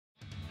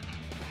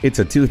It's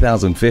a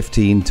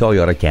 2015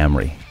 Toyota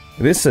Camry.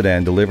 This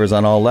sedan delivers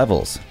on all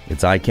levels.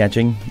 It's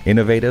eye-catching,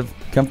 innovative,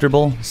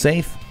 comfortable,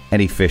 safe,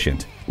 and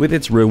efficient. With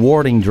its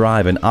rewarding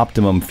drive and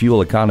optimum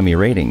fuel economy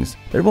ratings,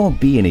 there won't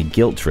be any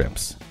guilt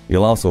trips.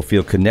 You'll also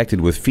feel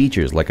connected with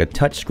features like a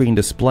touchscreen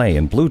display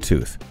and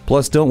Bluetooth.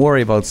 Plus, don't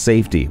worry about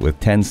safety with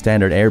 10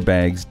 standard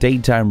airbags,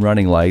 daytime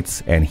running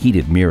lights, and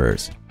heated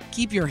mirrors.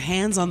 Keep your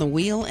hands on the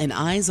wheel and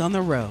eyes on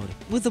the road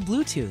with the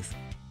Bluetooth.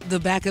 The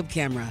backup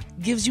camera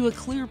gives you a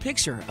clear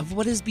picture of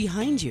what is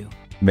behind you.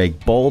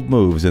 Make bold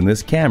moves in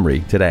this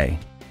Camry today.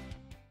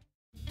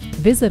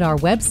 Visit our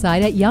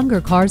website at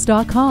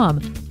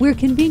youngercars.com. We're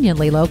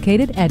conveniently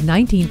located at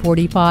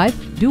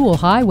 1945 Dual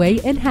Highway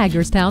in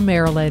Hagerstown,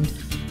 Maryland.